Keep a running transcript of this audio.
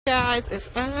Guys, it's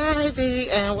Ivy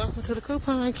and welcome to the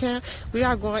coupon camp. We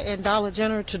are going in Dollar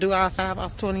General to do our 5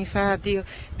 off 25 deal.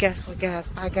 Guess what, guys?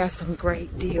 I got some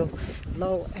great deal,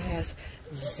 low as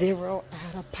 $0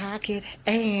 out of pocket,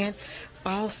 and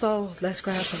also let's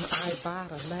grab some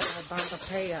IBOTTA. Let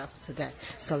IBOTTA pay us today.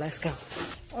 So let's go.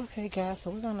 Okay, guys. So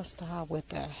we're gonna start with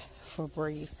the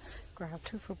Febreze. Grab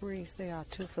 2 Febreze. They are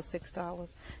 2 for $6.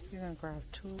 You're gonna grab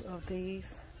 2 of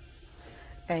these.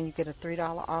 And you get a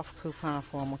 $3 off coupon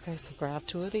for them. Okay, so grab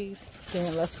 2 of these.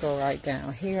 Then let's go right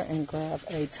down here and grab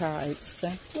a Tide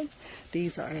Simply.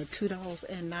 These are at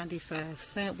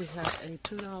 $2.95. We have a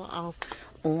 $2 off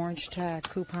orange Tide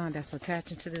coupon that's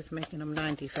attaching to this, making them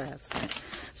 95 cents.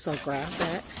 So grab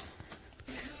that.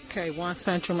 Okay, 1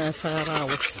 Centrum at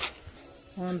 $5.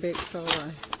 1 big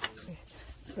soda.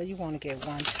 So you want to get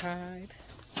 1 Tide,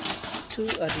 2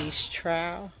 of these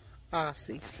Trial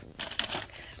Aussies.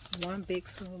 1 big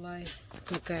Soleil.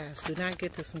 Good guys, do not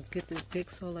get this one. Get the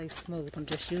big Soleil smooth. I'm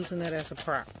just using it as a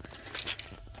prop.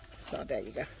 So there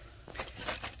you go.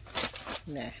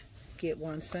 Now, get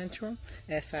 1 Centrum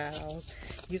at $5.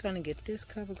 You're gonna get this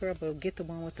cover girl, but get the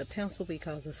one with the pencil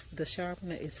because the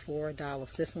sharpener is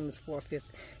 $4. This one is $4.50.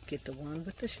 Get the one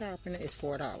with the sharpener. It's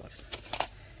 $4.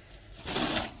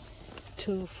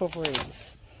 2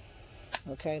 Febreze.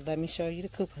 Okay, let me show you the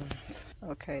coupons.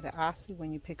 Okay, the Aussie,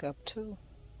 when you pick up 2.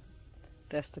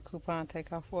 That's the coupon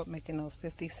takeoff for it, making those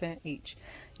 50 cents each.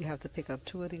 You have to pick up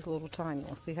 2 of these little tiny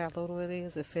ones. See how little it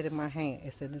is? It fit in my hand.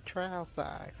 It's in the trial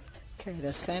size. Okay,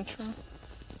 the Centrum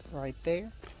right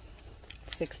there,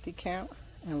 60 count,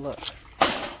 and look,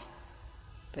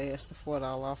 there's the $4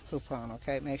 off coupon.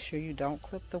 Okay, make sure you don't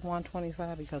clip the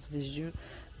 125 because if you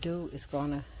do, it's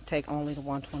gonna take only the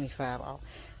 125 off.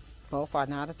 Both are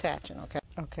not attaching. Okay.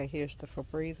 Okay, here's the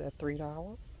Febreze at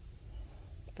 $3.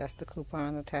 That's the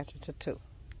coupon attaching to 2.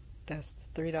 That's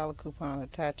the $3 coupon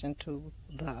attaching to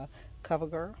the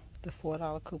CoverGirl. The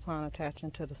 $4 coupon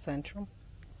attaching to the Centrum.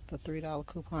 The $3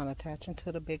 coupon attaching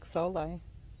to the Big Soleil.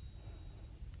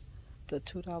 The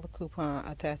 $2 coupon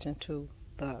attaching to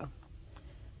the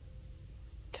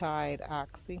Tide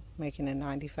Oxy, making it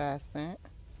 95 cents.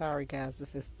 Sorry guys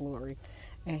if it's blurry.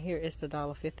 And here is the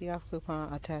 $1.50 off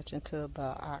coupon attaching to the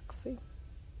Oxy.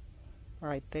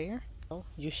 Right there.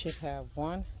 You should have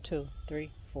 1, 2, 3,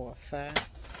 4, 5,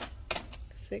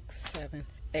 6, 7,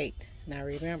 8. Now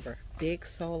remember, Big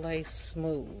Soleil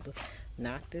smooth,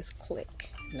 not this click,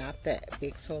 not that.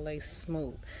 Big Soleil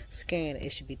smooth. Scan it. It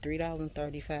should be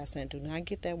 $3.35. Do not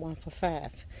get that one for $5.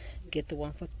 Get the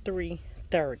one for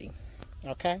 $3.30.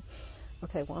 Okay.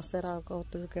 Okay. Once that all go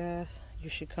through, guys, you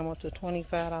should come up to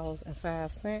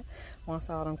 $25.05. Once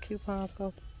all them coupons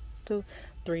go to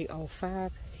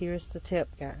 $3.05. Here's the tip,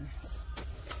 guys.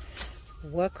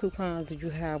 What coupons do you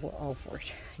have with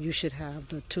overage? You should have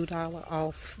the $2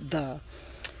 off the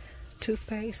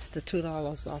toothpaste, the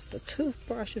 $2 off the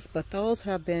toothbrushes, but those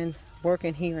have been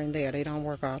working here and there. They don't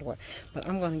work all the way. But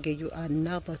I'm going to give you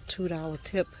another $2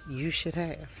 tip you should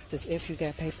have. This if you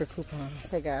got paper coupons.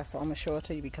 Hey guys, so I'm going to show it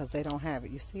to you because they don't have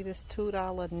it. You see this $2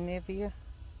 Nivea?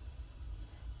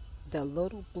 The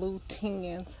little blue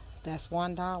tins, that's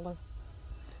 $1.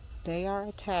 They are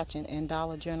attaching in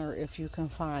Dollar General if you can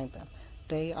find them.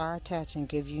 They are attaching,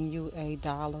 giving you a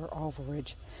 $1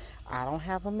 overage. I don't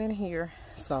have them in here,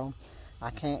 so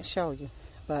I can't show you.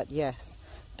 But yes,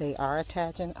 they are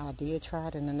attaching. I did try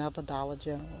it in another Dollar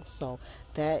General. So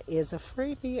that is a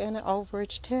freebie and an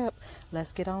overage tip.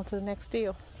 Let's get on to the next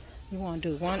deal. You want to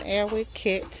do 1 Airwick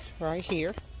kit right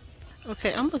here.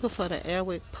 Okay, I'm looking for the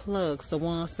Airwick plugs, the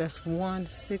ones that's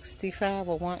 $165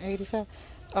 or $185.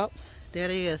 Oh, there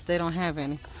it is. They don't have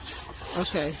any.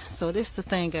 Okay, so this is the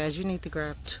thing, guys. You need to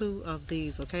grab 2 of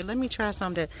these. Okay, let me try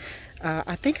some that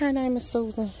I think her name is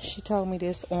Susan. She told me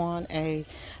this on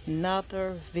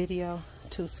another video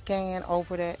to scan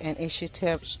over that, and it should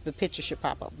tell, the picture should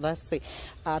pop up. Let's see.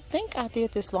 I think I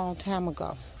did this long time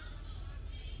ago.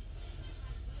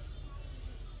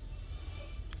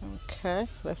 Okay,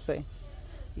 let's see.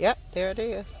 Yep, there it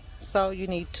is. So you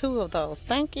need 2 of those.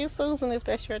 Thank you, Susan, if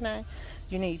that's your name.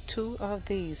 You need 2 of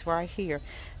these right here.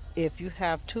 If you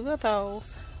have 2 of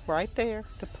those right there,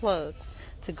 the plugs,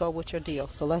 to go with your deal.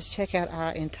 So let's check out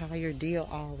our entire deal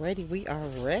already. We are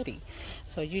ready.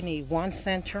 So you need 1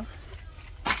 Centrum,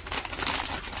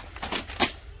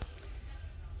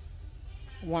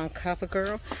 1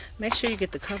 CoverGirl. Make sure you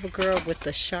get the CoverGirl with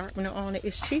the sharpener on it.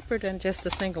 It's cheaper than just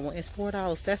the single one. It's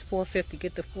 $4. That's $4.50.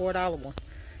 Get the $4 one.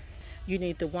 You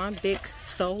need the 1 big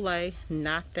Soleil,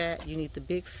 not that. You need the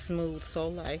big smooth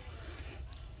Soleil.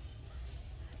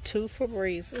 2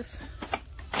 Febrezes.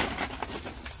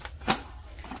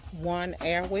 1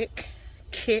 Airwick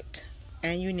kit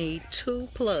and you need 2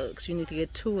 plugs. You need to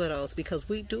get 2 of those because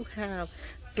we do have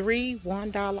 3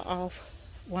 $1 off,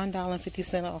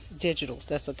 $1.50 off digitals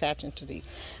that's attaching to these.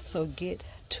 So get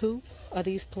 2 of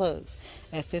these plugs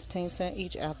at 15 cents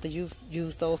each after you've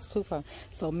used those coupons.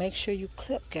 So make sure you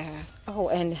clip, guys. Oh,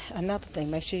 and another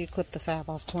thing, make sure you clip the 5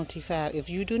 off 25. If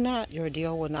you do not, your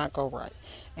deal will not go right.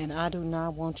 And I do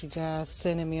not want you guys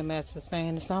sending me a message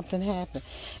saying something happened,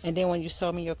 and then when you show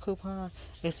me your coupon,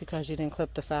 it's because you didn't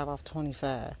clip the 5 off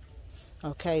 25.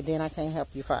 Okay, then I can't help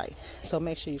you fight. So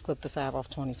make sure you clip the 5 off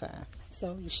 25.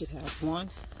 So you should have 1,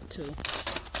 2,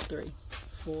 3,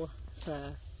 4,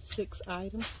 5, 6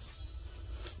 items.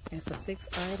 And for 6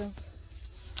 items,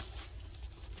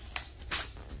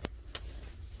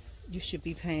 you should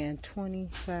be paying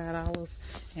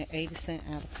 $25.80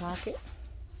 out of pocket.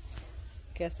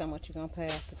 Guess how much you're going to pay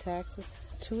after taxes?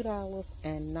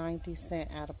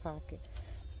 $2.90 out of pocket.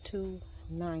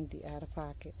 $2.90 out of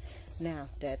pocket. Now,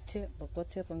 that tip, look what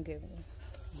tip I'm giving you.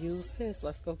 Use this.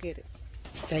 Let's go get it.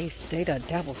 They done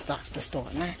double stocked the store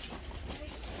now.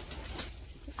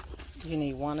 You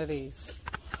need 1 of these.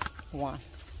 1.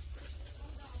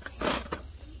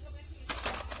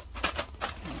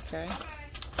 Okay.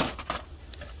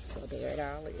 So there it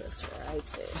all is right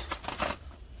there.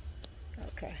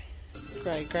 Okay.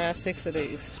 Great. Grab 6 of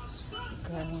these.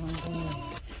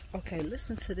 Okay,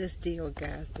 listen to this deal,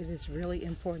 guys. It is really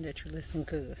important that you listen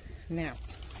good. Now,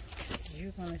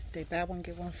 they buy one,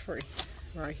 get one free.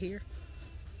 Right here.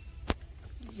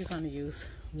 You're going to use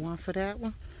 1 for that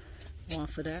one, 1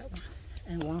 for that one,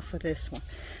 and 1 for this one.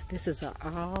 This is an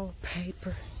all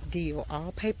paper deal,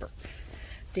 all paper.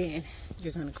 Then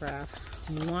you're going to grab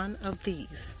 1 of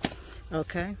these,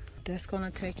 okay? That's going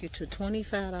to take you to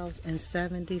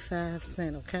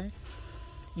 $25.75, okay?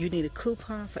 You need a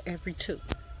coupon for every 2.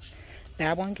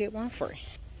 Buy one, get one free.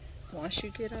 Once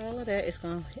you get all of that, it's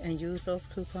going to, and use those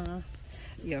coupons,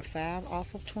 your 5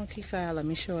 off of 25. Let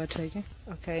me show it to you.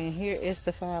 Okay, and here is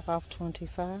the 5 off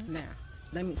 25. Now,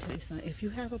 let me tell you something. If you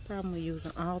have a problem with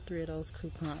using all 3 of those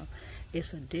coupons,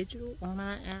 it's a digital on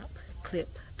our app. Clip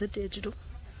the digital.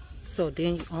 So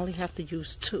then you only have to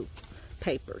use 2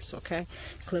 papers, okay?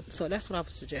 Clip. So that's what I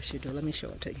would suggest you do. Let me show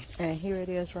it to you. And here it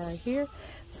is right here.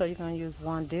 So you're going to use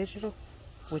 1 digital,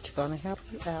 which is going to help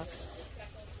you out.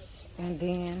 And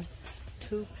then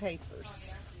 2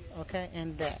 papers, okay?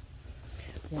 And that.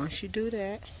 Once you do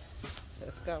that,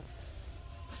 let's go.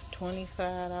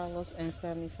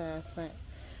 $25.75.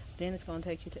 Then it's going to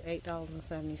take you to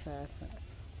 $8.75.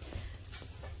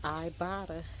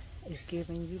 IBOTTA is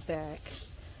giving you back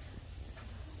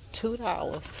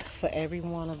 $2 for every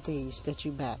one of these that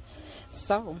you buy.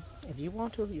 So if you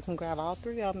want to, you can grab all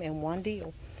 3 of them in one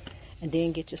deal and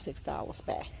then get your $6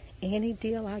 back. Any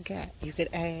deal I got, you could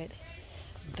add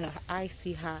the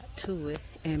icy hot to it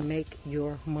and make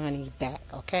your money back,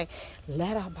 okay?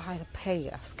 Let our buyer pay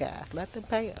us, guys. Let them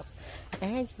pay us.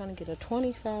 And you're going to get a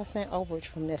 25-cent overage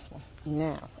from this one.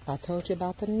 Now, I told you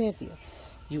about the Nivea.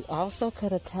 You also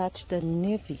could attach the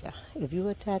Nivea. If you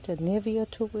attach a Nivea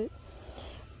to it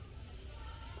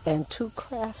and 2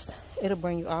 crests, it'll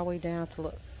bring you all the way down to,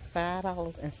 look,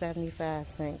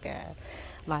 $5.75, guys.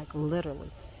 Like,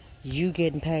 literally, you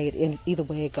getting paid in either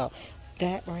way it go.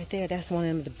 That right there, that's one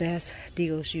of the best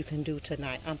deals you can do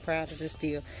tonight. I'm proud of this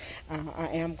deal. I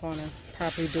am going to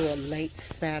probably do a late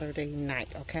Saturday night,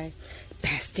 okay?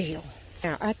 Best deal.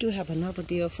 Now, I do have another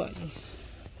deal for you.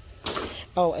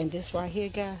 Oh, and this right here,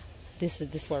 guys,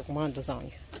 this work wonders on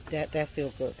you. That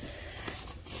feels good.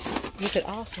 You could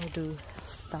also do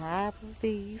 5 of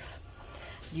these.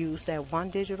 Use that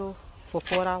 1 digital for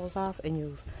 $4 off and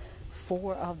use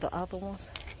 4 of the other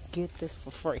ones. Get this for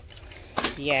free.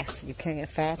 Yes, you can get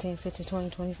 5, 10, 15, 20,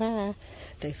 25.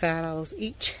 They $5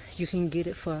 each. You can get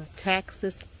it for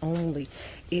taxes only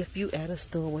if you at a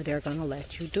store where they're going to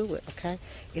let you do it, okay?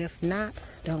 If not,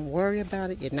 don't worry about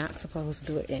it. You're not supposed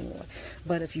to do it anyway.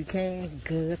 But if you can,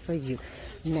 good for you.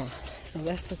 Now, so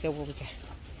let's look at what we got.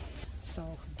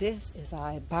 So this is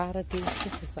our IBOTTA deal.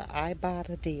 This is an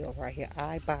IBOTTA deal right here.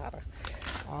 IBOTTA.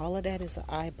 All of that is an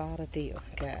IBOTTA deal,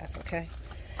 guys, okay?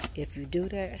 If you do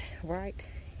that right,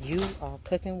 you are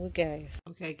cooking with gas.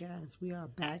 Okay, guys, we are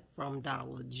back from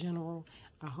Dollar General.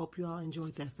 I hope you all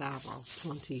enjoyed that 5 off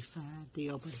 25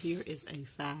 deal. But here is a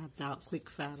quick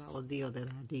 $5 deal that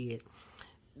I did.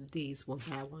 These were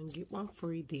buy one, get one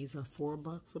free. These are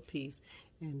 $4 a piece.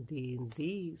 And then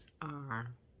these are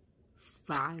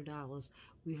 $5.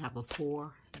 We have a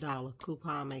 $4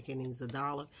 coupon, making these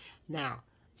 $1. Now,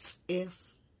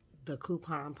 if the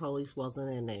coupon police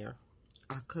wasn't in there,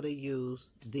 I could have used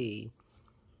the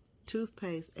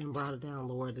toothpaste and brought it down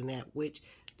lower than that, which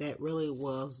that really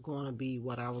was going to be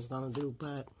what I was going to do,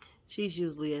 but she's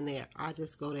usually in there. I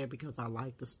just go there because I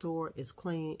like the store. It's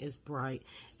clean, it's bright,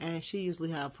 and she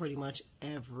usually have pretty much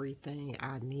everything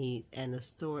I need, and the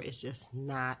store is just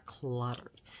not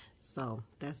cluttered. So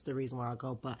that's the reason why I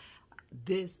go. But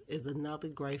this is another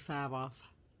great $5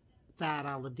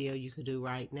 deal you could do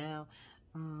right now.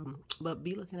 But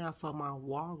be looking out for my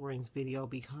Walgreens video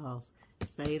because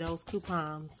save those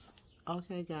coupons.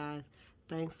 Okay, guys.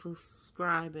 Thanks for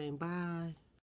subscribing. Bye.